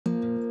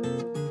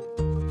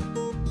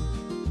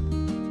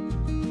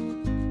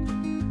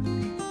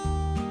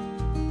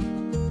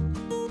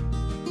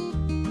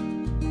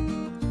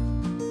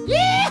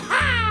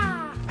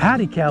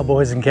Howdy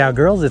cowboys and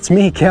cowgirls, it's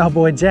me,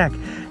 Cowboy Jack,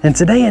 and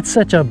today it's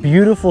such a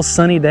beautiful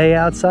sunny day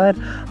outside.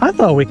 I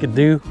thought we could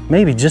do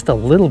maybe just a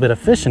little bit of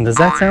fishing. Does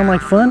that sound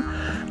like fun?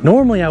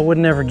 Normally I would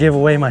never give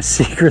away my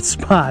secret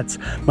spots,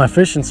 my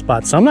fishing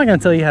spots, so I'm not going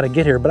to tell you how to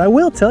get here, but I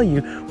will tell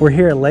you we're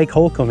here at Lake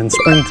Wholesome in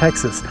Spring,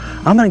 Texas.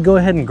 I'm going to go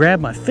ahead and grab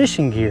my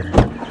fishing gear.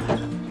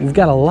 We've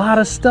got a lot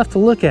of stuff to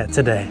look at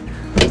today.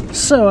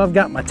 So I've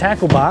got my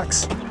tackle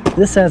box.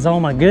 This has all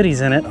my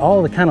goodies in it,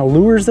 all the kind of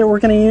lures that we're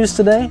going to use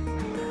today.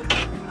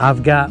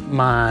 I've got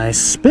my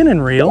spinning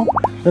reel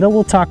that I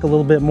will talk a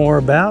little bit more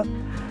about.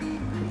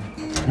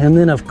 And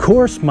then of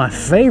course my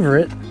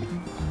favorite,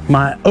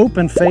 my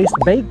open-faced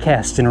bait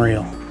casting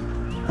reel.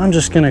 I'm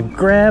just gonna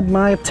grab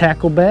my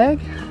tackle bag,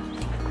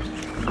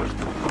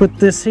 put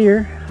this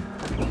here.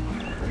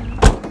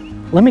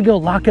 Let me go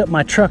lock up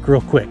my truck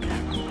real quick.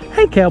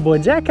 Hey Cowboy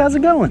Jack, how's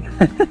it going?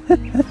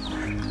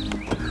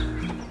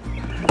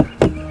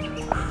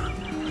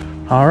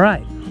 All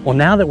right. Well,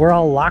 now that we're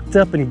all locked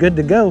up and good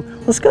to go,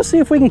 let's go see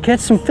if we can catch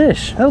some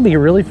fish. That'll be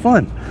really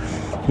fun.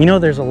 You know,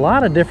 there's a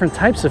lot of different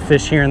types of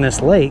fish here in this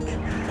lake,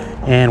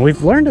 and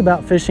we've learned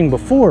about fishing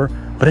before,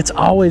 but it's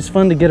always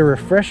fun to get a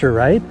refresher,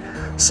 right?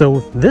 So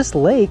this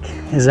lake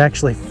is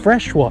actually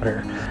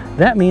freshwater.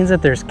 That means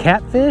that there's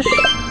catfish,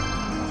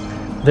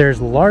 there's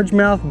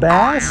largemouth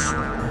bass,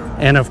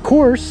 and of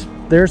course,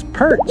 there's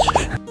perch.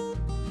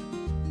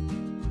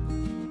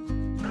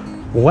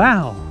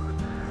 Wow.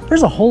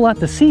 There's a whole lot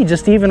to see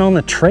just even on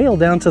the trail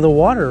down to the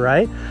water,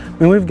 right? I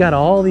mean, we've got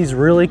all these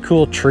really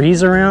cool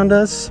trees around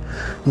us,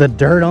 the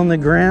dirt on the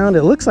ground.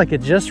 It looks like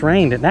it just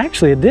rained, and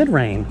actually it did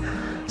rain.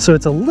 So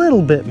it's a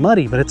little bit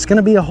muddy, but it's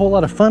gonna be a whole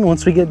lot of fun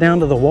once we get down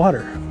to the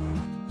water.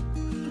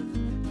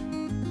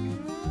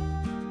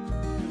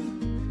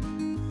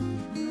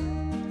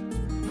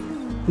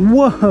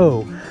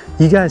 Whoa,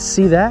 you guys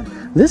see that?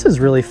 This is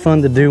really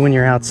fun to do when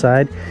you're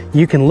outside.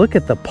 You can look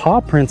at the paw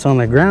prints on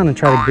the ground and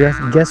try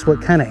to guess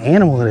what kind of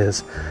animal it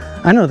is.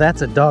 I know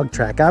that's a dog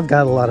track. I've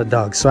got a lot of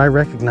dogs, so I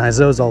recognize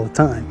those all the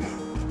time.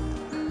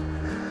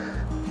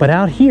 But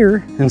out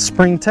here in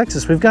Spring,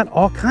 Texas, we've got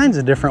all kinds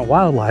of different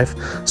wildlife.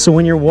 So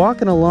when you're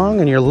walking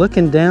along and you're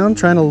looking down,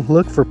 trying to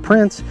look for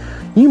prints,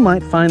 you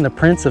might find the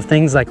prints of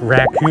things like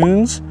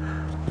raccoons,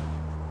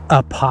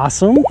 a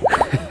possum,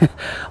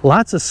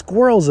 lots of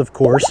squirrels, of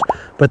course,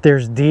 but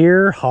there's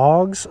deer,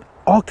 hogs,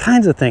 all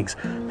kinds of things.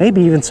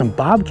 Maybe even some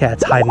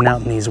bobcats hiding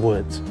out in these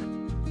woods.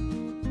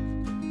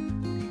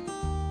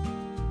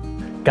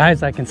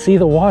 Guys, I can see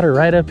the water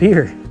right up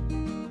here.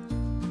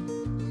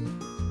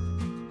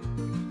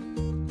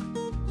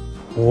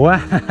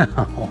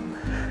 Wow.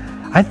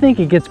 I think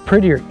it gets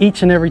prettier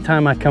each and every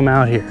time I come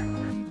out here.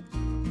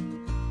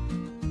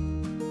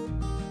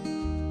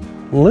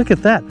 Look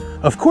at that.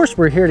 Of course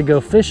we're here to go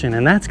fishing,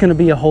 and that's gonna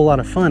be a whole lot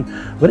of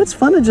fun, but it's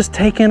fun to just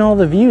take in all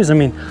the views. I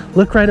mean,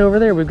 look right over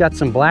there. We've got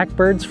some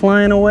blackbirds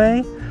flying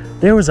away.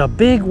 There was a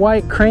big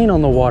white crane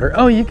on the water.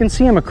 Oh, you can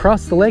see him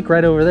across the lake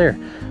right over there.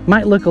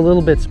 Might look a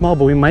little bit small,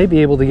 but we might be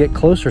able to get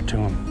closer to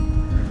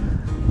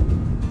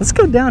him. Let's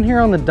go down here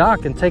on the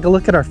dock and take a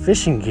look at our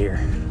fishing gear.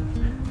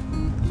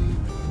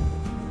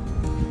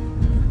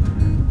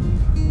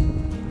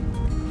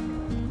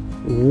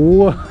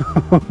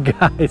 Whoa,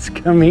 guys,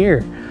 come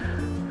here.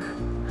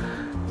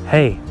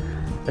 Hey,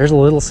 there's a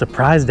little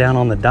surprise down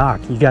on the dock.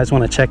 You guys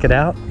want to check it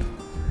out?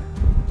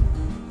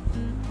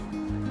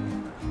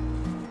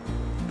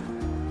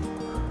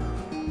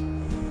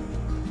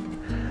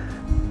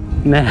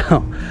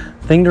 Now,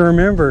 thing to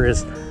remember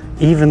is,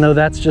 even though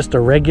that's just a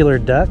regular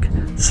duck,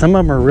 some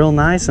of them are real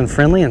nice and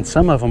friendly and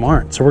some of them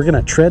aren't. So we're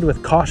gonna tread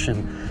with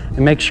caution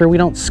and make sure we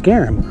don't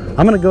scare them.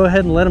 I'm gonna go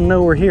ahead and let them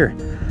know we're here.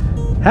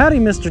 Howdy,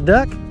 Mr.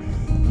 Duck.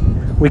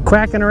 We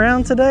quacking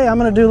around today? I'm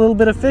gonna do a little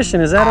bit of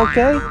fishing. Is that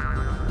okay?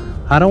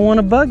 I don't want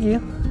to bug you.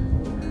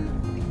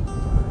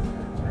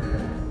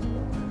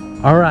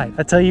 All right,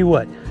 I tell you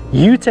what,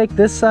 you take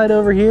this side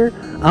over here,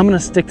 I'm gonna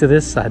stick to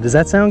this side. Does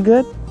that sound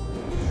good?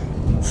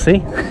 See?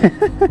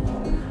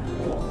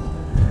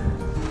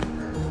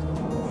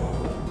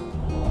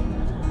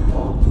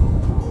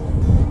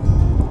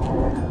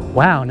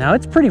 Wow, now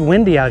it's pretty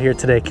windy out here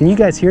today. Can you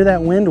guys hear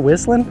that wind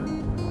whistling?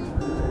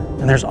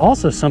 And there's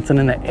also something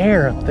in the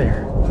air up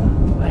there.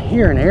 I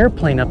hear an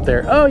airplane up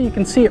there. Oh, you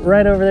can see it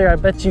right over there. I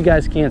bet you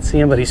guys can't see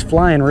him, but he's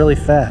flying really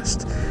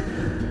fast.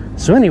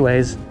 So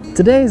anyways,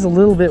 today's a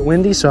little bit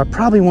windy, so I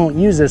probably won't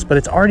use this, but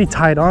it's already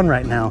tied on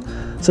right now.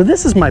 So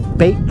this is my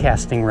bait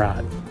casting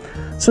rod.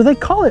 So they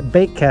call it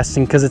bait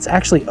casting because it's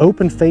actually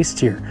open-faced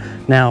here.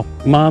 Now,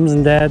 moms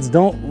and dads,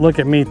 don't look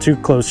at me too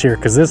close here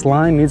because this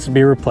line needs to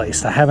be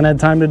replaced. I haven't had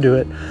time to do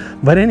it.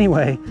 But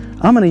anyway,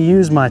 I'm gonna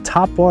use my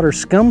topwater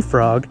scum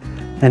frog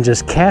and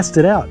just cast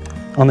it out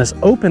on this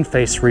open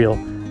face reel.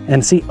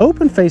 And see,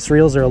 open face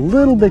reels are a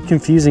little bit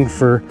confusing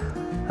for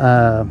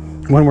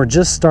when we're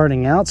just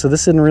starting out, so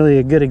this isn't really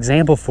a good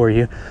example for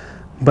you,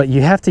 but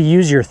you have to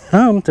use your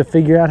thumb to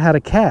figure out how to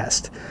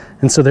cast.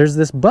 And so there's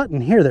this button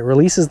here that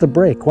releases the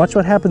brake. Watch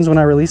what happens when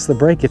I release the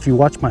brake if you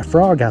watch my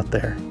frog out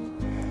there.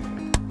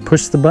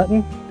 Push the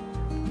button.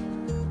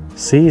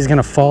 See, he's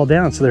gonna fall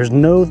down, so there's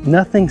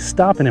nothing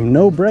stopping him,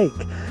 no break.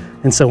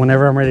 And so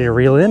whenever I'm ready to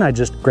reel in, I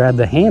just grab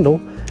the handle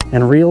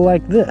and reel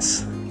like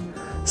this.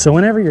 So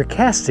whenever you're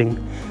casting,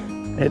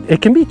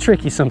 it can be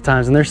tricky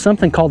sometimes, and there's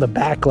something called a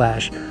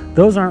backlash.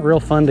 Those aren't real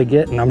fun to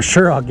get, and I'm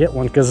sure I'll get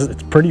one because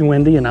it's pretty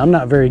windy and I'm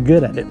not very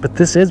good at it, but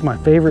this is my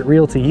favorite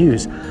reel to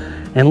use.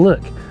 And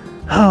look,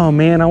 oh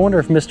man, I wonder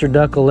if Mr.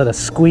 Duck will let us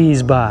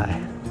squeeze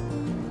by.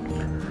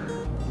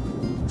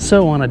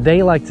 So on a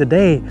day like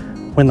today,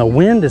 when the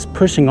wind is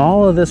pushing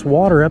all of this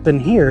water up in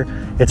here,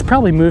 it's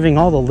probably moving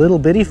all the little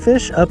bitty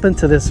fish up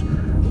into this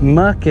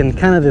muck and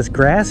kind of this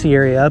grassy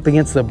area up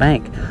against the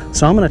bank.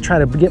 So I'm gonna try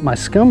to get my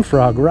scum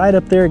frog right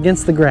up there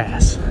against the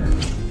grass.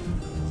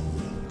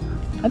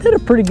 I did a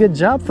pretty good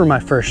job for my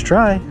first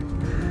try.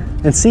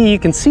 And see, you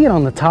can see it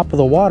on the top of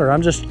the water.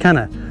 I'm just kind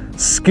of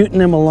scooting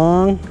him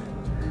along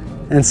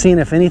and seeing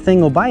if anything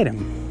will bite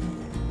him.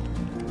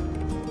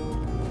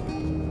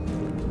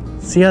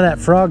 See how that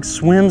frog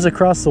swims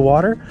across the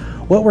water?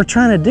 What we're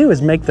trying to do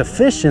is make the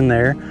fish in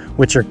there,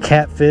 which are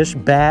catfish,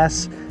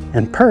 bass,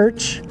 and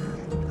perch,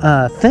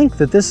 think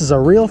that this is a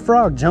real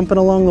frog jumping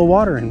along the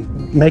water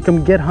and make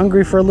them get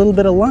hungry for a little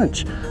bit of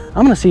lunch.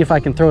 I'm gonna see if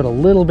I can throw it a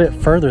little bit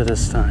further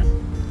this time.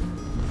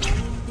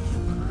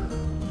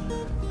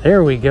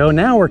 There we go,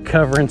 now we're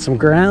covering some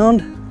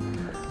ground.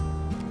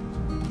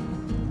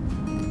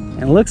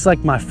 And it looks like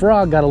my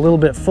frog got a little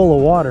bit full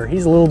of water.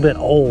 He's a little bit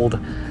old.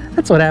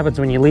 That's what happens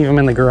when you leave them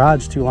in the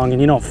garage too long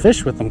and you don't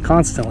fish with them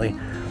constantly.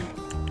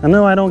 I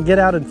know I don't get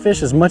out and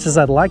fish as much as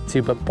I'd like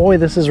to, but boy,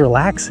 this is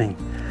relaxing.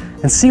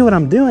 And see what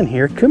I'm doing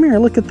here? Come here,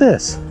 look at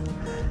this.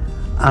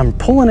 I'm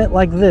pulling it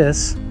like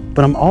this,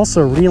 but I'm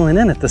also reeling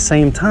in at the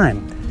same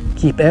time.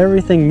 Keep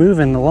everything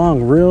moving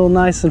along real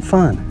nice and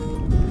fun.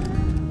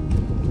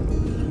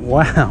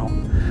 Wow.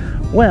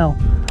 Well,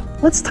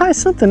 let's tie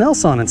something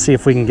else on and see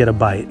if we can get a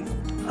bite.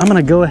 I'm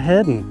gonna go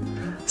ahead and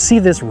see,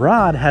 this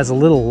rod has a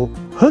little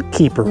hook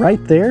keeper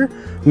right there.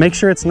 Make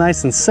sure it's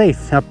nice and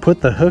safe. I'll put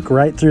the hook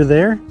right through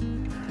there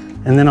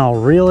and then I'll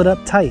reel it up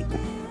tight.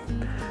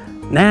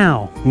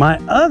 Now, my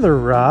other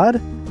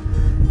rod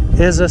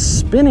is a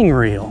spinning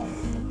reel.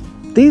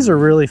 These are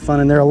really fun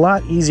and they're a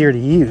lot easier to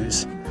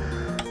use.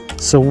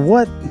 So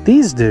what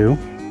these do,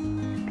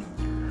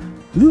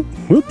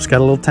 whoops, got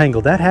a little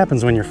tangled. That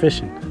happens when you're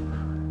fishing.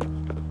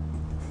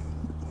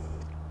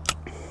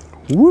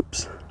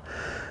 Whoops.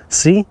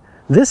 See,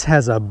 this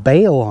has a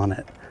bail on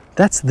it.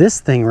 That's this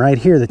thing right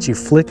here that you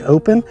flick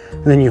open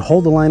and then you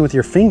hold the line with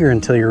your finger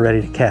until you're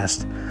ready to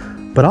cast.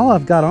 But all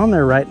I've got on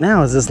there right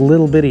now is this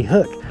little bitty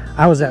hook.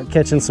 I was out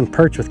catching some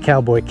perch with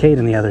Cowboy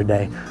Caden the other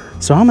day.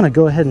 So I'm gonna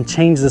go ahead and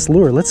change this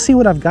lure. Let's see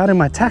what I've got in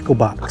my tackle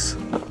box.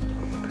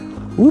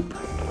 Whoop.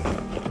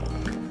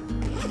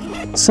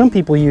 Some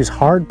people use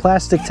hard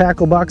plastic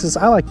tackle boxes.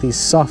 I like these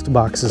soft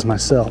boxes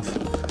myself.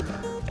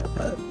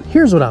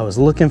 Here's what I was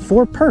looking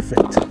for,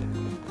 perfect.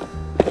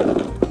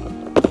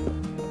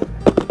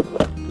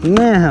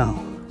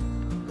 Now,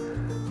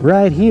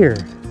 right here,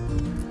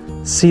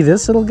 see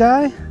this little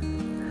guy?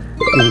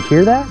 Can you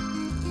hear that?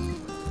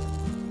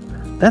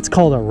 That's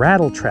called a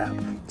rattle trap.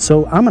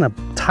 So I'm gonna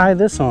tie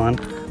this on,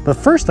 but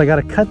first I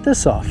gotta cut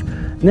this off.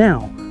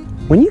 Now,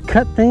 when you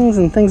cut things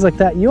and things like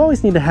that, you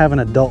always need to have an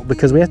adult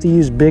because we have to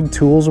use big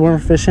tools when we're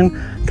fishing,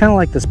 kind of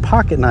like this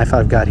pocket knife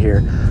I've got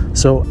here.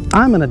 So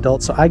I'm an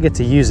adult, so I get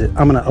to use it.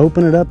 I'm gonna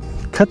open it up,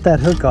 cut that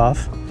hook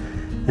off,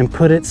 and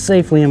put it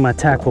safely in my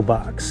tackle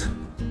box.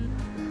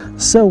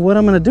 So what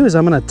I'm gonna do is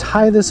I'm gonna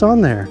tie this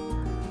on there.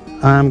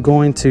 I'm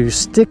going to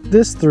stick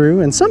this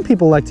through, and some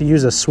people like to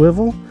use a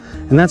swivel,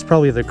 and that's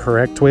probably the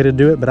correct way to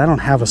do it, but I don't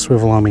have a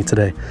swivel on me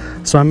today.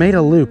 So I made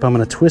a loop. I'm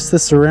gonna twist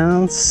this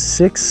around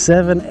 6,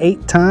 7,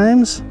 8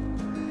 times,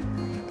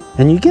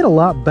 and you get a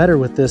lot better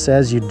with this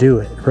as you do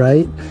it,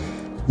 right?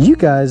 You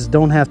guys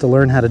don't have to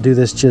learn how to do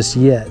this just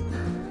yet.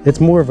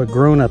 It's more of a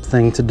grown-up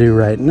thing to do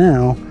right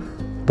now,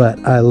 but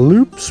I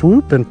loop,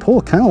 swoop, and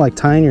pull, kind of like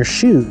tying your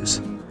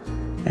shoes.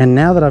 And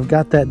now that I've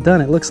got that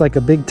done, it looks like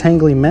a big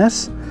tangly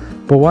mess,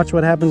 but watch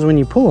what happens when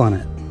you pull on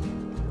it.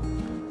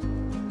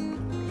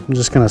 I'm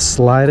just gonna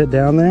slide it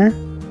down there,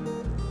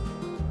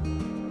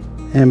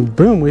 and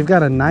boom, we've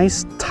got a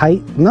nice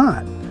tight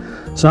knot.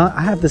 So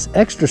I have this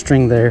extra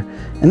string there,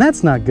 and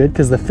that's not good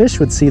because the fish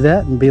would see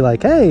that and be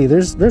like, hey,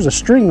 there's a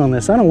string on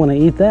this, I don't want to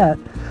eat that.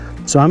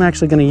 So I'm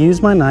actually going to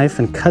use my knife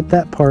and cut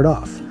that part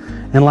off.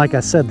 And like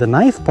I said, the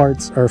knife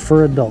parts are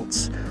for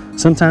adults.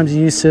 Sometimes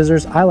you use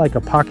scissors. I like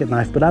a pocket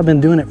knife, but I've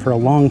been doing it for a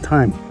long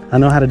time. I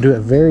know how to do it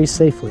very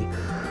safely.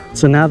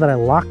 So now that I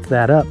locked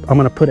that up, I'm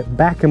gonna put it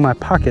back in my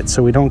pocket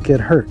so we don't get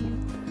hurt.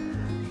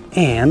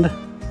 And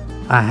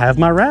I have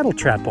my rattle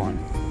trap on.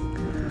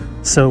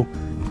 So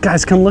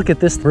guys, come look at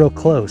this real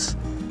close.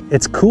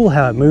 It's cool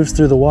how it moves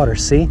through the water,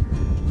 see?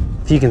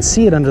 If you can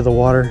see it under the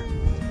water,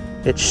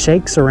 it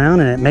shakes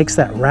around and it makes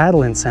that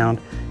rattling sound,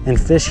 and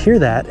fish hear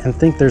that and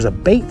think there's a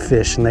bait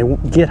fish and they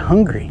get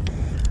hungry.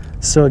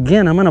 So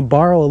again, I'm gonna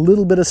borrow a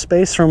little bit of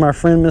space from our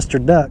friend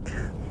Mr. Duck.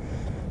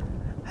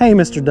 Hey,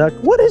 Mr. Duck,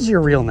 what is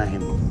your real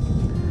name?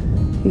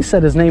 He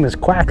said his name is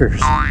Quackers.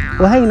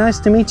 Well, hey, nice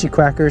to meet you,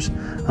 Quackers.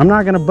 I'm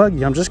not gonna bug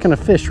you. I'm just gonna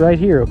fish right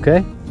here,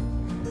 okay?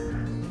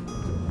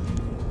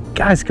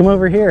 Guys, come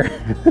over here.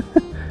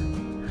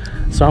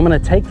 So I'm gonna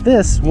take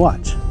this,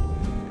 watch.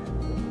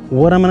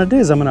 What I'm gonna do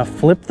is I'm gonna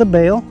flip the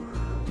bail,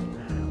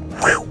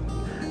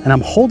 and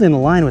I'm holding the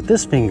line with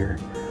this finger.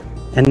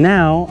 And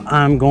now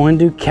I'm going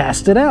to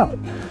cast it out.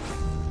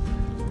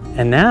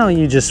 And now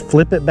you just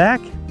flip it back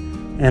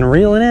and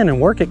reel it in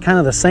and work it kind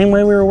of the same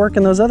way we were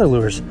working those other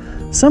lures.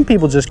 Some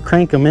people just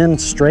crank them in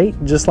straight,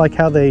 just like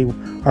how they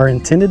are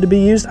intended to be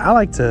used. I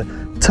like to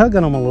tug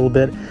on them a little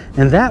bit,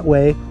 and that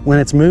way, when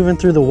it's moving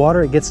through the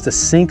water, it gets to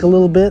sink a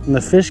little bit and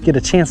the fish get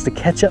a chance to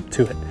catch up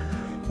to it.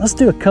 Let's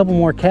do a couple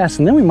more casts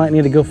and then we might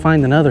need to go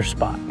find another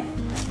spot.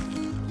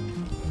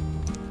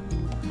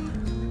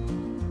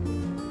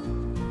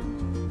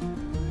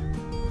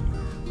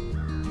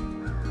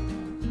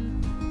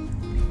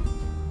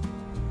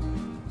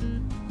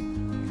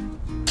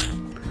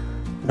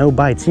 No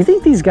bites. You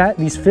think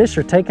these fish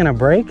are taking a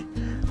break?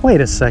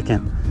 Wait a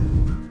second.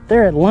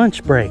 They're at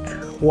lunch break.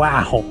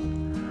 Wow.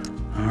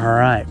 All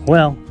right,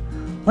 well,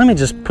 let me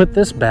just put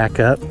this back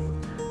up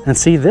and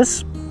see,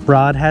 this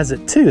rod has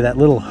it too. That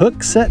little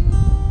hook set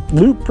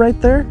loop right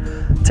there.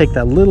 Take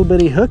that little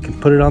bitty hook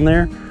and put it on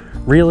there,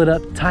 reel it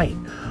up tight.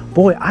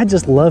 Boy, I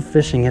just love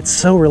fishing. It's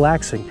so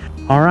relaxing.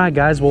 All right,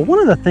 guys, well, one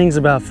of the things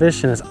about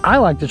fishing is I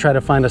like to try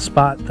to find a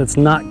spot that's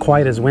not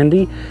quite as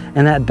windy,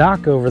 and that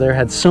dock over there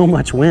had so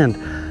much wind.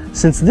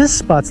 Since this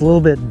spot's a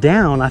little bit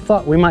down, I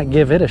thought we might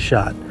give it a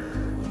shot.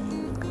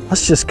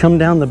 Let's just come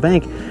down the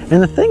bank.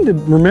 And the thing to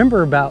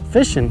remember about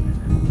fishing,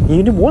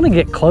 you want to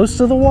get close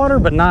to the water,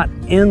 but not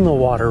in the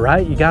water,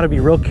 right? You got to be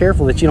real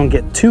careful that you don't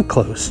get too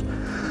close.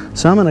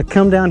 So I'm going to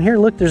come down here.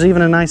 Look, there's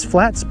even a nice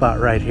flat spot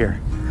right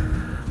here.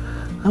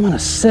 I'm going to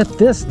set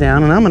this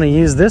down and I'm going to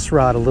use this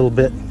rod a little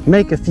bit,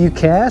 make a few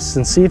casts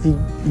and see if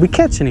we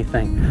catch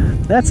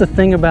anything. That's the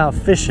thing about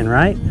fishing,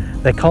 right?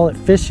 They call it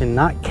fishing,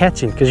 not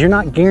catching, because you're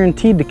not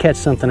guaranteed to catch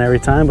something every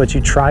time, but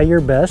you try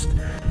your best.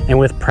 And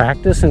with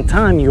practice and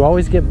time, you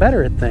always get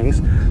better at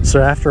things.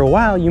 So after a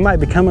while, you might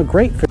become a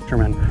great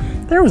fisherman.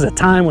 There was a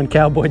time when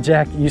Cowboy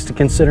Jack used to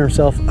consider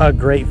himself a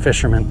great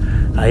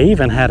fisherman. I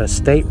even had a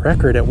state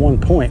record at one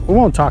point. We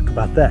won't talk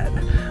about that.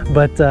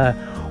 But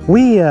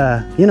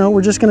you know,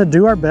 we're just gonna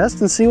do our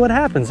best and see what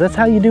happens. That's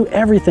how you do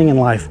everything in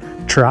life.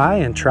 Try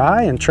and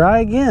try and try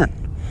again.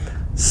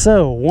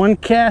 So one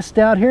cast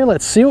out here,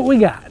 let's see what we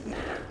got.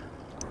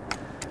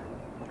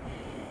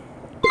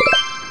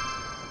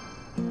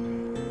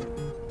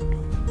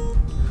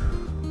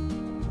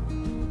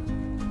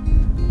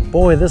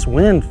 Boy, this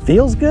wind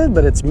feels good,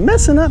 but it's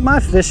messing up my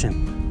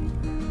fishing.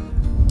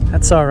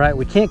 That's all right,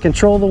 we can't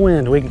control the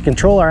wind. We can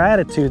control our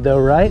attitude though,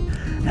 right?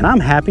 And I'm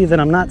happy that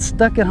I'm not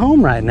stuck at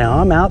home right now.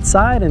 I'm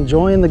outside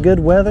enjoying the good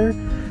weather,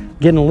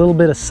 getting a little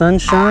bit of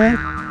sunshine,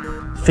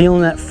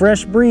 feeling that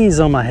fresh breeze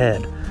on my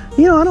head.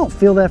 You know, I don't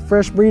feel that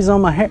fresh breeze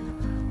on my hair.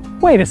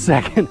 Wait a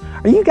second,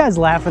 are you guys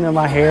laughing at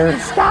my hair?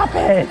 Stop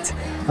it!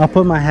 I'll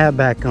put my hat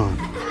back on.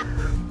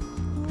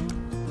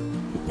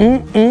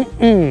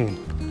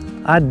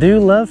 I do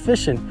love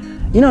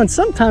fishing. You know, and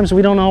sometimes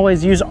we don't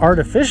always use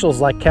artificials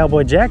like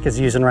Cowboy Jack is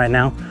using right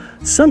now.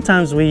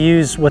 Sometimes we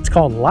use what's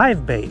called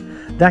live bait.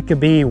 That could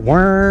be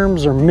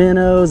worms or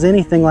minnows,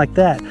 anything like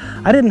that.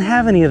 I didn't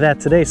have any of that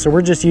today, so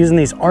we're just using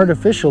these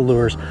artificial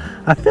lures.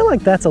 I feel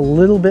like that's a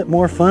little bit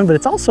more fun, but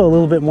it's also a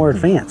little bit more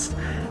advanced.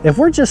 If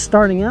we're just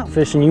starting out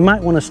fishing, you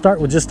might want to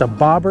start with just a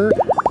bobber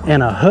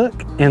and a hook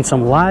and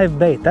some live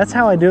bait. That's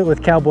how I do it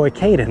with Cowboy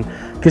Caden,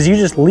 because you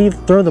just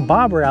throw the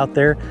bobber out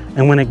there,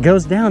 and when it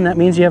goes down, that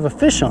means you have a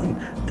fish on.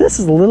 This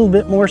is a little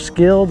bit more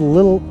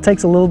skilled,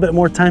 takes a little bit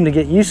more time to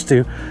get used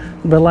to,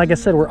 but like I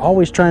said, we're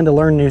always trying to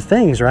learn new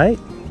things, right?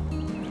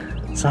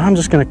 So I'm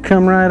just gonna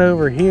come right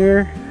over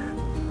here,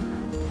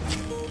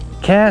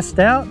 cast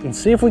out, and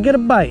see if we get a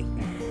bite.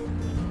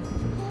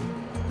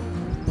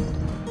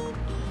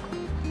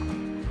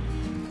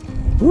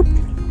 Whoop.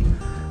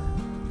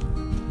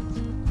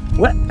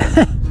 What?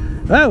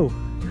 Oh,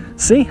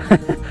 see?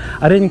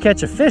 I didn't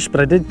catch a fish,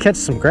 but I did catch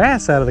some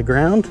grass out of the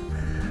ground.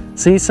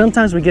 See,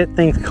 sometimes we get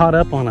things caught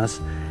up on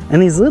us,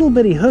 and these little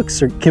bitty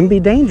hooks can be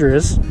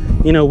dangerous.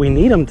 You know, we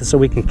need them so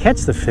we can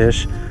catch the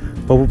fish,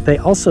 but they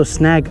also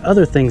snag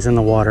other things in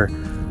the water.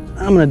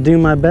 I'm gonna do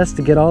my best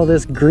to get all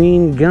this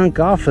green gunk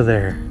off of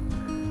there.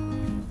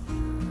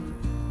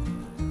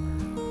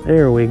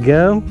 There we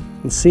go.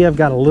 And see, I've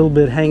got a little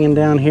bit hanging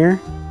down here.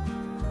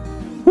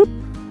 Whoop.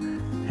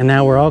 And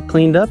now we're all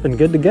cleaned up and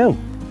good to go.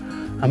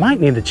 I might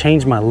need to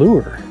change my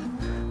lure,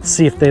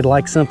 see if they'd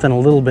like something a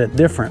little bit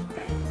different.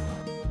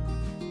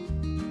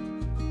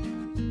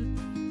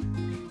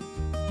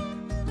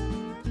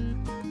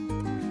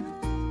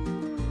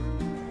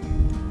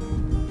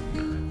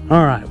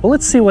 All right, well,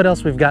 let's see what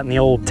else we've got in the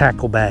old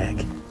tackle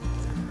bag.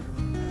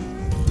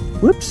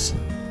 Whoops.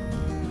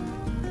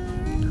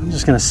 I'm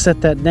just gonna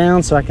set that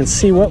down so I can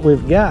see what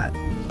we've got.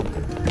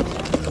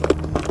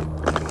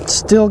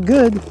 Still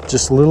good,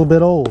 just a little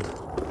bit old.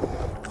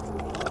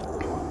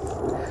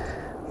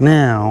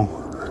 Now,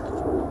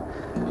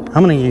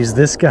 I'm gonna use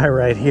this guy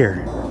right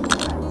here.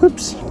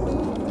 Oops.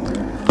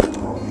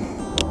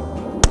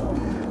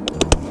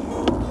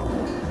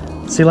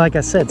 See, like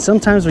I said,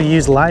 sometimes we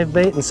use live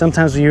bait and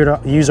sometimes we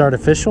use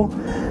artificial.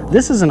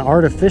 This is an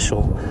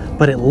artificial,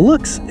 but it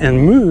looks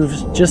and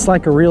moves just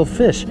like a real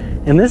fish.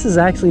 And this is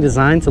actually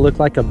designed to look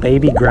like a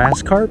baby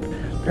grass carp.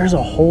 There's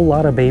a whole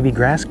lot of baby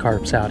grass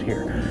carps out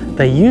here.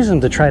 They use them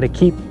to try to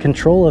keep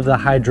control of the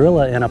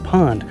hydrilla in a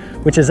pond,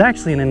 which is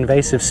actually an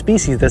invasive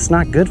species that's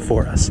not good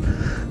for us.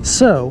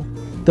 So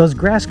those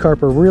grass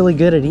carp are really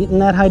good at eating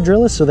that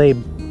hydrilla, so they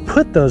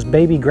put those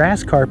baby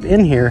grass carp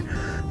in here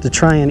to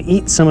try and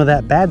eat some of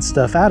that bad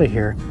stuff out of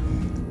here.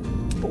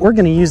 But we're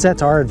gonna use that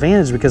to our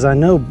advantage because I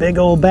know big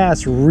old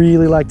bass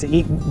really like to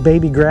eat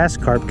baby grass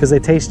carp because they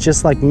taste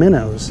just like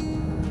minnows.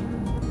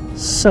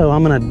 So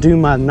I'm gonna do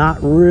my knot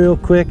real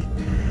quick.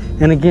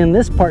 And again,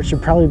 this part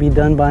should probably be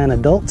done by an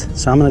adult,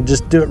 so I'm gonna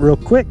just do it real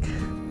quick.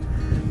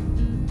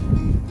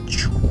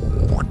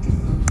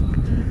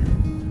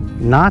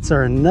 Knots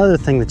are another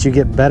thing that you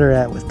get better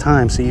at with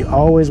time, so you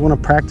always wanna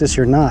practice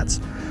your knots.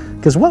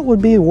 Because what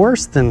would be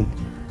worse than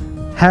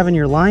having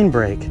your line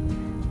break?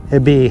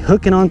 It'd be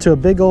hooking onto a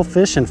big old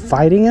fish and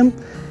fighting him,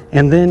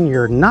 and then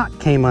your knot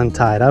came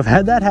untied. I've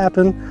had that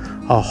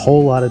happen a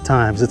whole lot of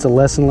times. It's a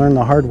lesson learned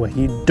the hard way.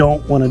 You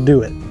don't want to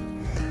do it.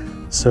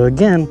 So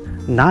again,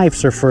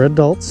 knives are for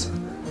adults.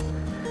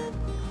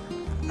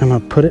 I'm gonna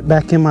put it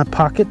back in my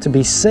pocket to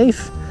be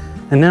safe,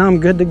 and now I'm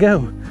good to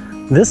go.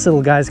 This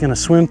little guy's gonna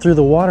swim through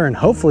the water and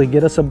hopefully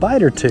get us a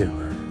bite or two.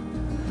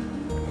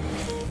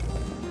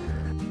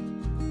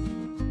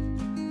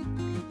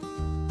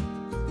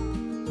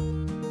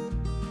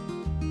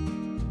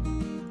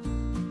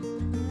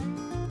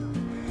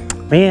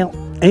 Well,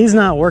 he's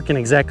not working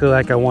exactly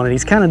like I wanted.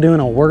 He's kind of doing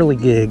a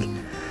whirligig.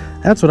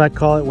 That's what I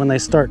call it when they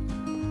start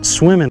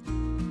swimming.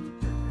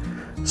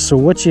 So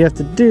what you have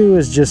to do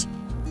is just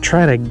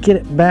try to get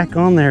it back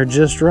on there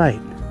just right.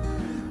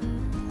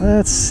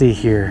 Let's see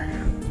here.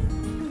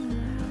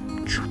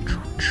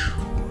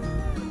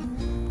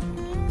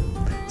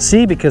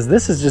 See, because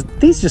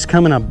these just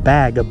come in a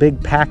bag, a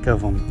big pack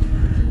of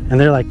them. And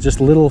they're like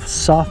just little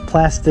soft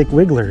plastic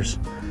wigglers.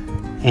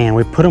 And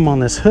we put them on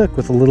this hook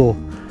with a little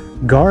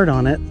guard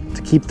on it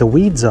to keep the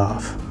weeds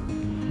off.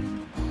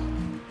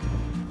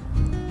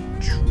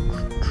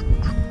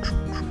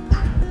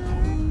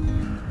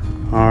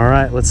 All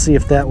right, let's see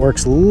if that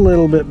works a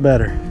little bit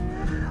better.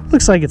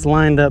 Looks like it's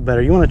lined up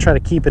better. You want to try to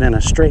keep it in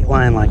a straight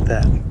line like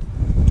that.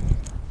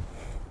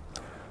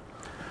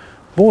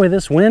 Boy,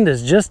 this wind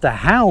is just a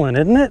howling,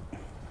 isn't it?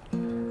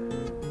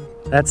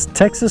 That's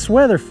Texas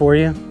weather for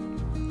you.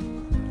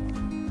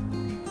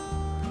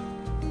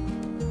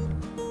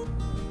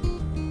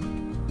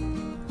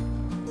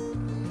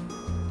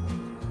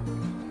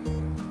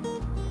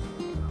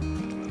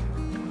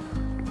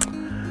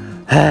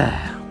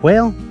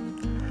 Well,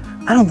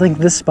 I don't think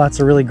this spot's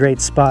a really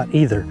great spot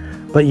either.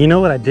 But you know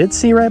what I did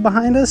see right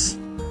behind us?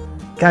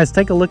 Guys,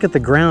 take a look at the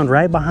ground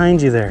right behind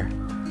you there.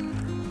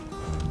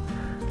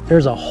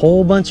 There's a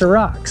whole bunch of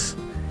rocks.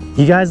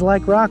 You guys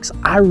like rocks?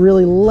 I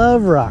really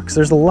love rocks.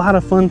 There's a lot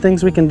of fun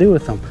things we can do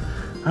with them.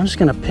 I'm just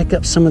gonna pick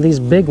up some of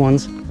these big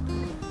ones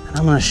and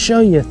I'm gonna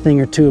show you a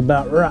thing or two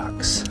about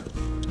rocks.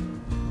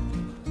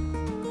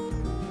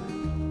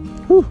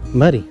 Whew,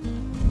 muddy.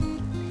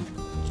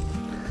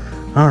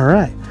 All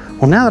right,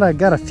 well, now that I've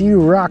got a few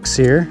rocks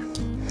here,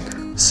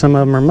 some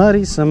of them are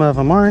muddy, some of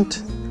them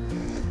aren't.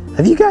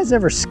 Have you guys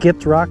ever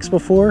skipped rocks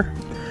before?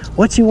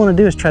 What you want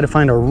to do is try to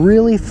find a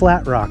really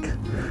flat rock.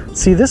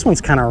 See, this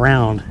one's kind of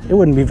round. It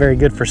wouldn't be very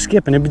good for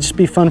skipping. It would just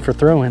be fun for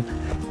throwing.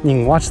 You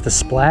can watch the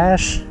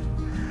splash.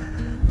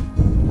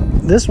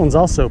 This one's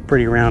also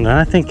pretty round, and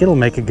I think it'll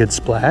make a good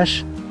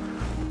splash.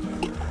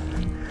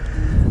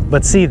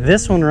 But see,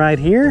 this one right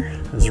here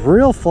is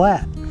real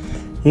flat.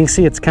 You can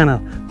see it's kind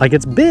of like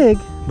it's big,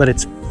 but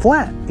it's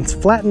flat. It's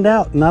flattened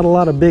out, not a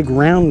lot of big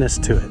roundness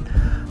to it.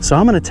 So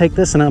I'm gonna take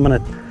this and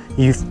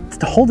you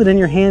hold it in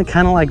your hand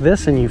kind of like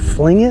this and you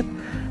fling it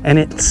and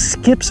it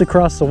skips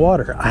across the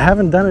water. I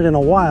haven't done it in a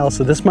while,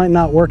 so this might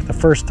not work the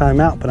first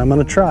time out, but I'm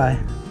gonna try.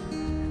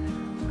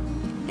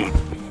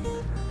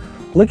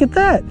 Look at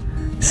that.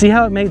 See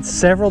how it made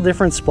several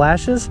different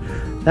splashes?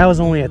 That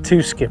was only a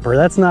 2 skipper.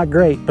 That's not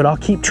great, but I'll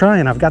keep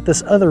trying. I've got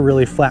this other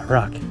really flat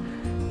rock.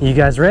 You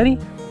guys ready?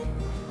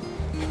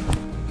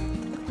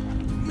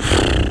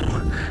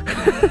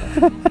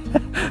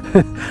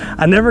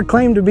 I never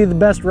claimed to be the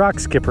best rock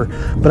skipper,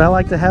 but I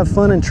like to have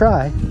fun and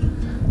try.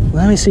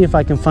 Let me see if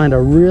I can find a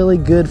really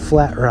good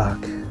flat rock.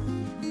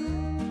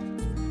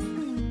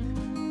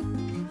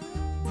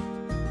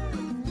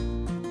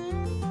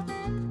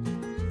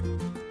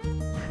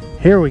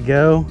 Here we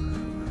go.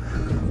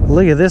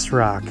 Look at this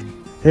rock.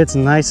 It's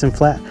nice and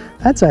flat.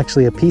 That's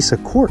actually a piece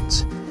of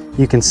quartz.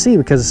 You can see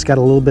because it's got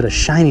a little bit of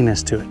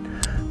shininess to it.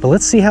 But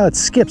let's see how it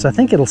skips. I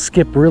think it'll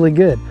skip really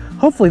good.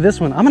 Hopefully this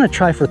one, I'm gonna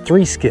try for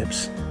 3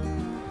 skips.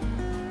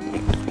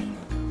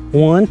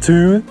 1,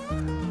 2,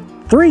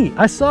 3.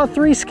 I saw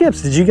 3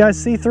 skips. Did you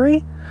guys see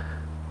 3?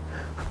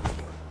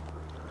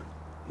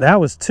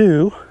 That was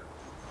 2.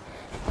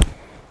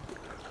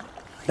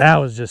 That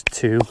was just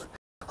 2.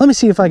 Let me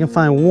see if I can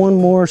find one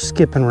more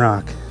skipping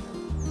rock.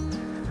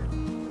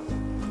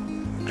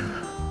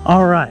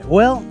 All right,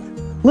 well,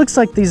 looks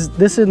like this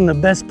isn't the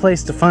best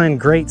place to find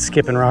great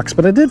skipping rocks,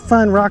 but I did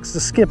find rocks to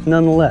skip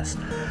nonetheless.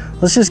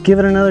 Let's just give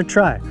it another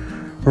try.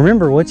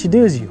 Remember, what you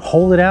do is you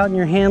hold it out in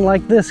your hand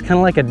like this, kind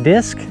of like a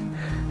disc,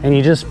 and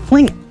you just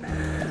fling it.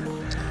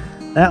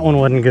 That one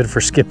wasn't good for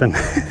skipping.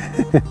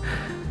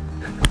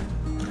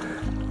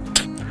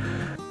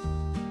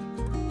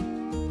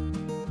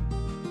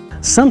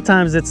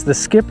 Sometimes it's the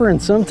skipper and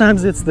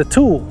sometimes it's the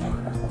tool.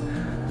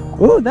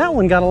 Ooh, that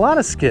one got a lot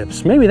of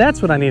skips. Maybe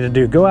that's what I need to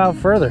do, go out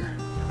further.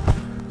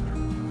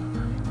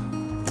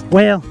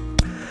 Well,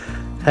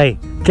 hey,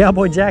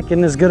 Cowboy Jack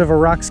isn't as good of a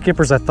rock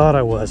skipper as I thought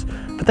I was,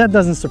 but that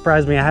doesn't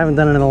surprise me. I haven't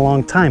done it in a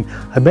long time.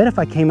 I bet if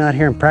I came out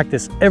here and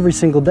practiced every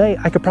single day,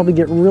 I could probably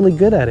get really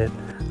good at it.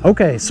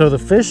 Okay, so the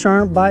fish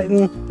aren't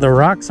biting, the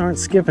rocks aren't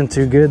skipping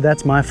too good,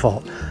 that's my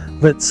fault.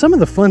 But some of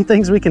the fun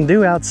things we can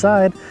do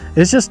outside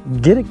is just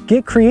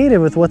get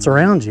creative with what's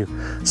around you.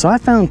 So I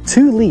found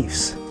 2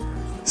 leaves.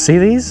 See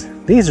these?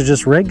 These are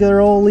just regular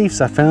old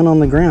leaves I found on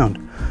the ground.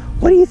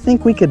 What do you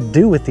think we could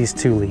do with these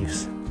 2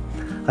 leaves?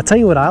 I'll tell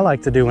you what I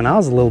like to do when I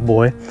was a little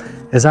boy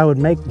is I would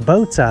make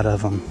boats out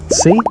of them.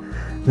 See?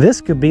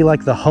 This could be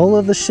like the hull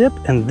of the ship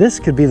and this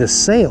could be the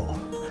sail.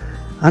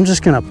 I'm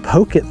just gonna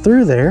poke it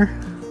through there,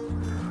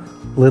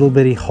 little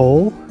bitty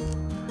hole,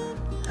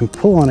 and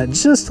pull on it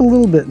just a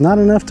little bit, not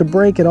enough to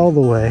break it all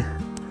the way.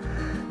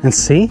 And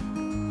see?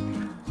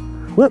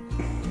 Whoop.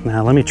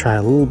 Now let me try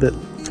a little bit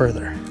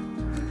further.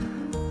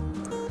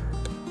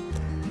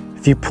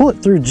 If you pull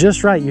it through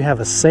just right, you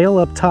have a sail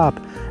up top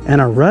and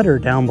a rudder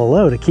down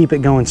below to keep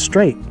it going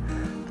straight.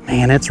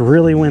 Man, it's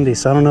really windy,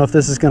 so I don't know if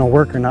this is gonna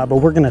work or not, but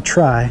we're gonna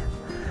try.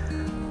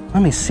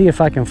 Let me see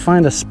if I can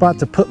find a spot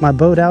to put my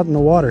boat out in the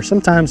water.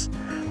 Sometimes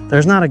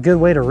there's not a good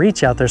way to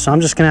reach out there, so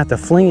I'm just gonna have to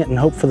fling it and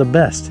hope for the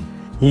best.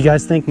 You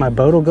guys think my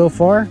boat will go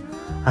far?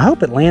 I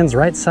hope it lands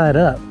right side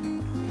up.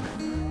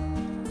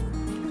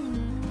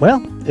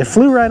 Well, it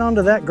flew right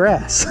onto that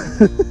grass.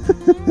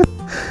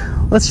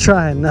 Let's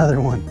try another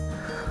one.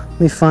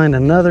 Let me find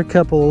another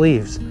couple of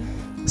leaves.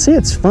 See,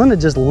 it's fun to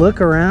just look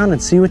around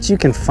and see what you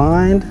can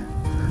find.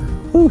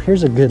 Ooh,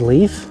 here's a good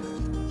leaf.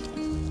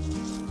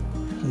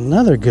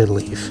 Another good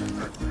leaf.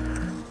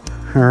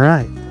 All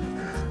right,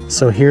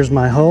 so here's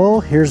my hole,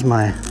 here's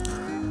my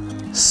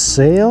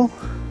sail.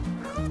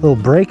 A little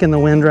break in the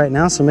wind right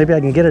now, so maybe I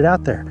can get it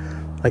out there.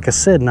 Like I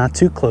said, not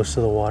too close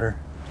to the water.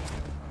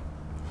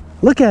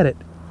 Look at it,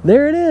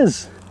 there it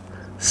is,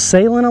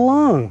 sailing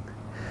along.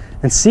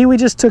 And see, we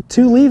just took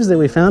 2 leaves that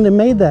we found and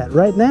made that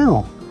right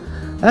now.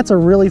 That's a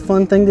really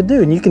fun thing to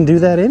do, and you can do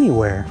that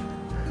anywhere.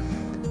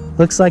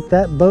 Looks like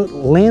that boat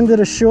landed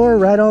ashore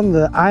right on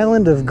the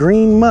island of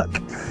green muck.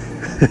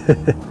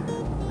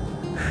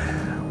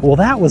 Well,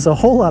 that was a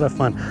whole lot of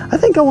fun. I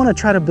think I want to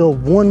try to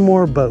build one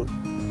more boat.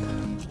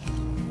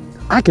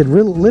 I could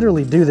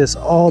literally do this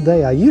all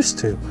day. I used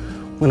to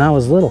when I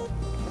was little.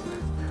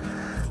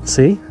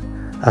 See,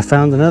 I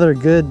found another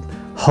good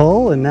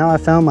hull, and now I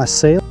found my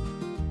sail.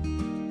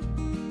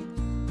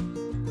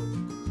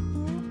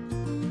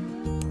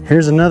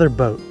 Here's another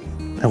boat.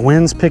 The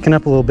wind's picking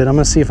up a little bit. I'm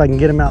gonna see if I can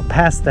get him out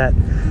past that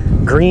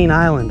green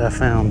island I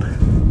found.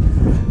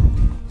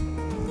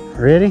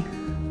 Ready?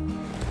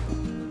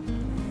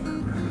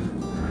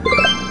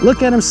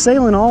 Look at him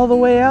sailing all the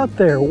way out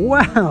there.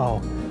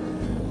 Wow.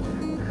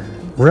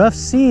 Rough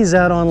seas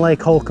out on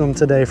Lake Wholesome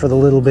today for the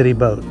little bitty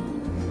boat.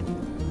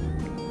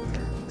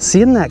 See,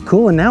 isn't that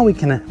cool? And now we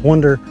can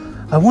wonder,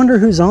 I wonder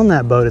who's on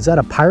that boat. Is that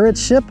a pirate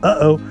ship?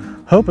 Uh-oh.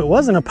 Hope it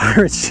wasn't a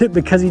pirate ship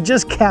because he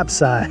just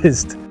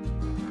capsized.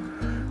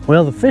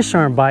 Well, the fish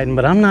aren't biting,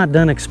 but I'm not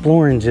done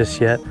exploring just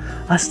yet.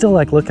 I still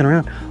like looking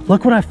around.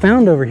 Look what I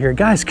found over here.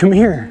 Guys, come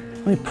here.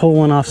 Let me pull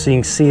one off so you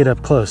can see it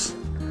up close.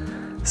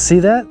 See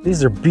that?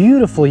 These are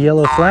beautiful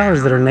yellow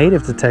flowers that are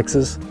native to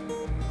Texas.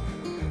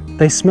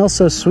 They smell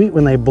so sweet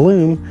when they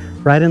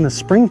bloom right in the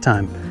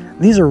springtime.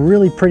 These are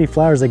really pretty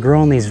flowers that grow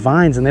on these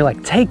vines, and they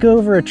like take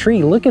over a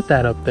tree. Look at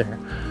that up there.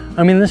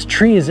 I mean, this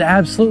tree is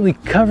absolutely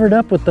covered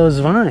up with those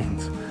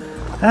vines.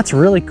 That's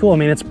really cool. I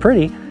mean, it's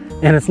pretty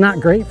and it's not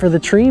great for the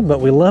tree,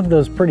 but we love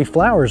those pretty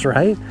flowers,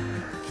 right?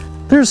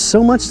 There's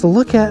so much to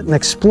look at and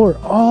explore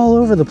all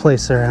over the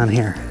place around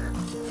here.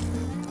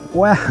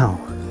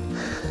 Wow.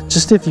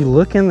 Just if you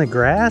look in the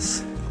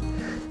grass,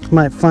 you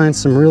might find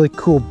some really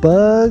cool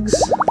bugs.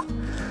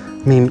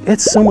 I mean,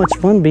 it's so much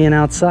fun being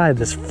outside,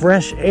 this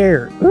fresh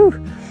air.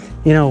 Ooh.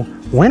 You know,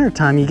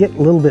 wintertime you get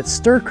a little bit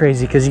stir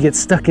crazy because you get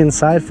stuck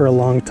inside for a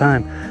long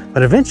time.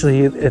 But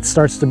eventually it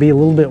starts to be a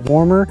little bit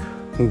warmer,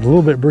 a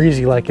little bit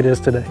breezy like it is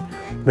today.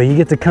 But you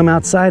get to come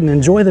outside and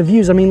enjoy the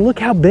views. I mean, look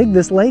how big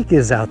this lake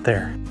is out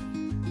there.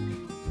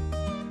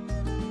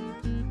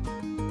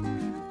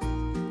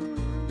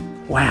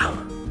 Wow.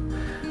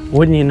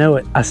 Wouldn't you know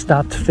it, I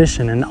stopped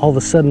fishing and all of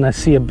a sudden I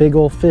see a big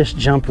old fish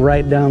jump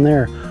right down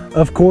there.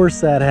 Of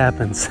course that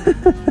happens.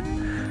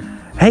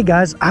 Hey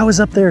guys, I was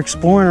up there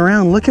exploring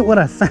around. Look at what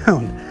I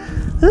found.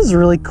 This is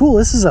really cool.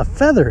 This is a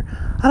feather.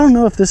 I don't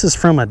know if this is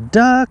from a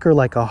duck or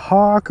like a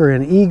hawk or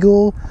an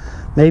eagle,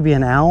 maybe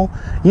an owl.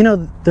 You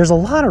know, there's a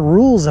lot of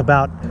rules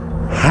about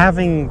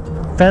having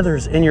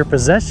feathers in your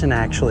possession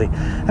actually.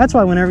 That's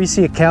why whenever you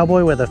see a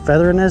cowboy with a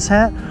feather in his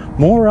hat,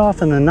 more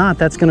often than not,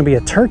 that's going to be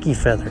a turkey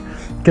feather,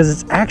 because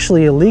it's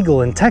actually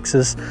illegal in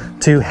Texas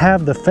to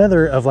have the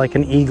feather of like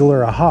an eagle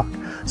or a hawk.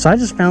 So I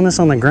just found this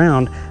on the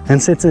ground,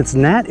 and since it's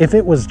if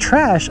it was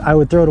trash, I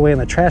would throw it away in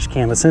the trash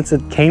can, but since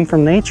it came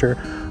from nature,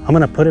 I'm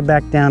gonna put it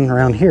back down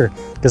around here,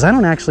 because I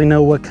don't actually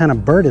know what kind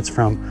of bird it's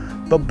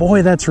from, but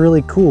boy, that's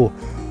really cool.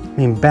 I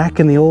mean, back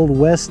in the old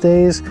West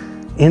days,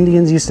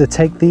 Indians used to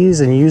take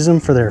these and use them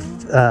for their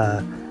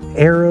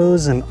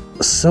arrows and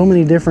so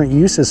many different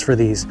uses for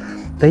these.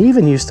 They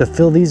even used to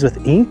fill these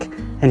with ink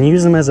and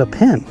use them as a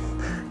pen.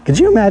 Could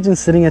you imagine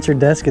sitting at your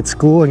desk at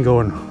school and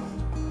going,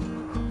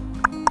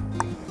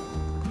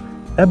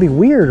 that'd be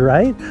weird,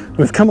 right?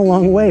 We've come a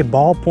long way,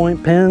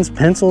 ballpoint pens,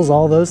 pencils,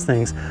 all those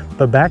things.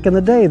 But back in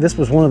the day, this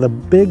was one of the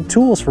big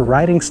tools for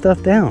writing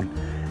stuff down.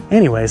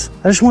 Anyways,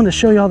 I just wanted to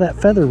show you all that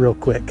feather real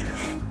quick.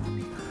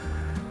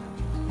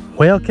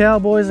 Well,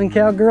 cowboys and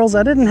cowgirls,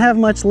 I didn't have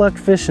much luck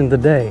fishing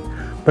today,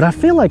 but I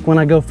feel like when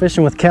I go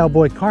fishing with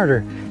Cowboy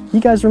Carter, you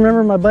guys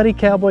remember my buddy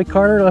Cowboy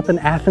Carter up in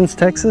Athens,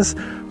 Texas?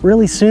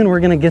 Really soon we're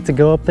gonna get to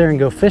go up there and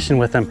go fishing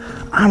with him.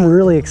 I'm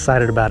really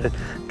excited about it,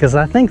 because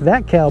I think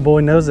that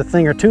cowboy knows a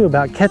thing or two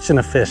about catching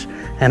a fish,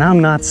 and I'm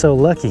not so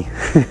lucky.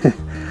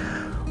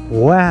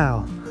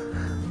 Wow.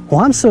 Well,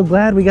 I'm so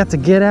glad we got to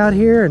get out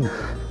here and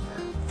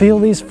feel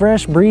these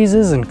fresh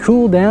breezes and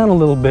cool down a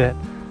little bit.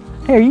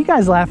 Hey, are you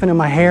guys laughing at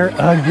my hair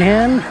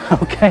again?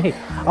 Okay,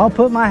 I'll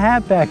put my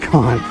hat back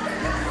on.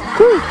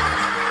 Whew.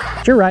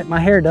 You're right, my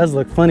hair does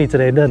look funny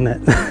today, doesn't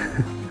it?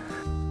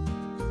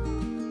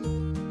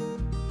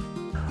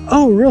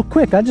 Oh, real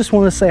quick, I just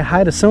want to say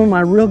hi to some of my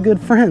real good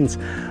friends.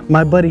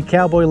 My buddy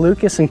Cowboy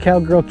Lucas and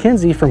Cowgirl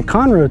Kinsey from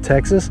Conroe,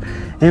 Texas,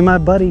 and my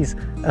buddies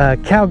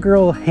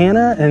Cowgirl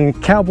Hannah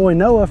and Cowboy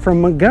Noah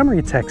from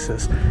Montgomery,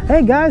 Texas.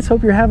 Hey guys,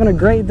 hope you're having a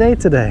great day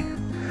today.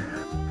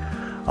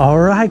 All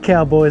right,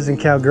 cowboys and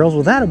cowgirls,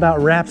 well, that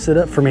about wraps it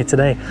up for me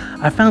today.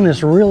 I found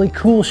this really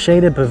cool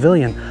shaded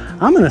pavilion.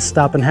 I'm gonna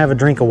stop and have a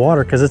drink of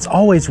water, because it's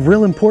always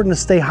real important to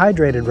stay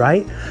hydrated,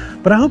 right?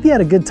 But I hope you had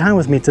a good time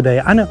with me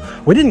today. I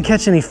know we didn't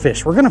catch any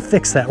fish. We're gonna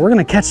fix that. We're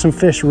gonna catch some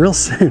fish real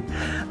soon.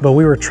 But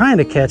we were trying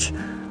to catch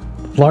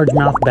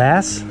largemouth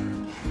bass,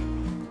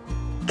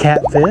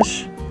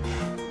 catfish,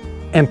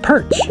 and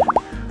perch.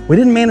 We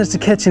didn't manage to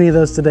catch any of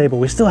those today, but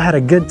we still had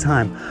a good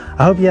time.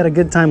 I hope you had a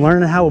good time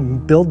learning how to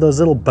build those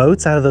little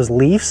boats out of those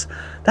leaves.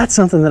 That's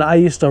something that I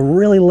used to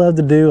really love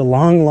to do a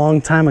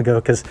long time ago,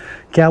 because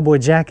Cowboy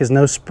Jack is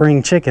no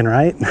spring chicken,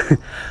 right?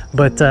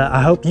 But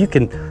I hope you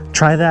can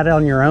try that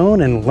on your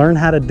own and learn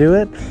how to do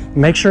it.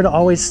 Make sure to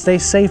always stay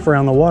safe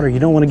around the water. You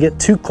don't want to get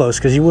too close,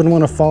 because you wouldn't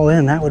want to fall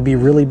in. That would be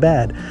really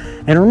bad.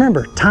 And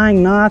remember,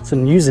 tying knots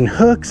and using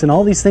hooks and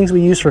all these things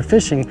we use for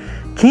fishing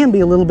can be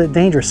a little bit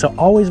dangerous. So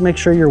always make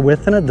sure you're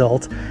with an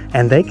adult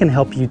and they can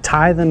help you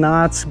tie the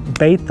knots,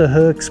 bait the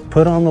hooks,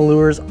 put on the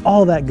lures,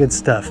 all that good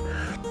stuff.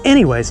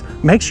 Anyways,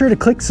 make sure to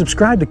click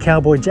subscribe to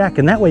Cowboy Jack,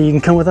 and that way you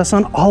can come with us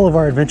on all of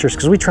our adventures,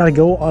 because we try to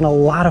go on a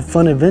lot of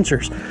fun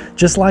adventures,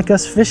 just like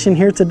us fishing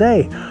here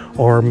today.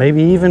 Or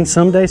maybe even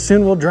someday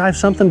soon we'll drive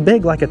something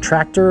big like a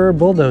tractor or a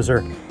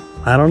bulldozer.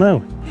 I don't know,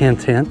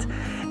 hint, hint.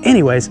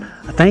 Anyways,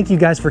 thank you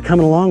guys for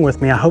coming along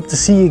with me. I hope to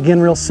see you again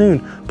real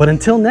soon. But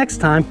until next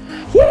time,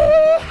 yeah!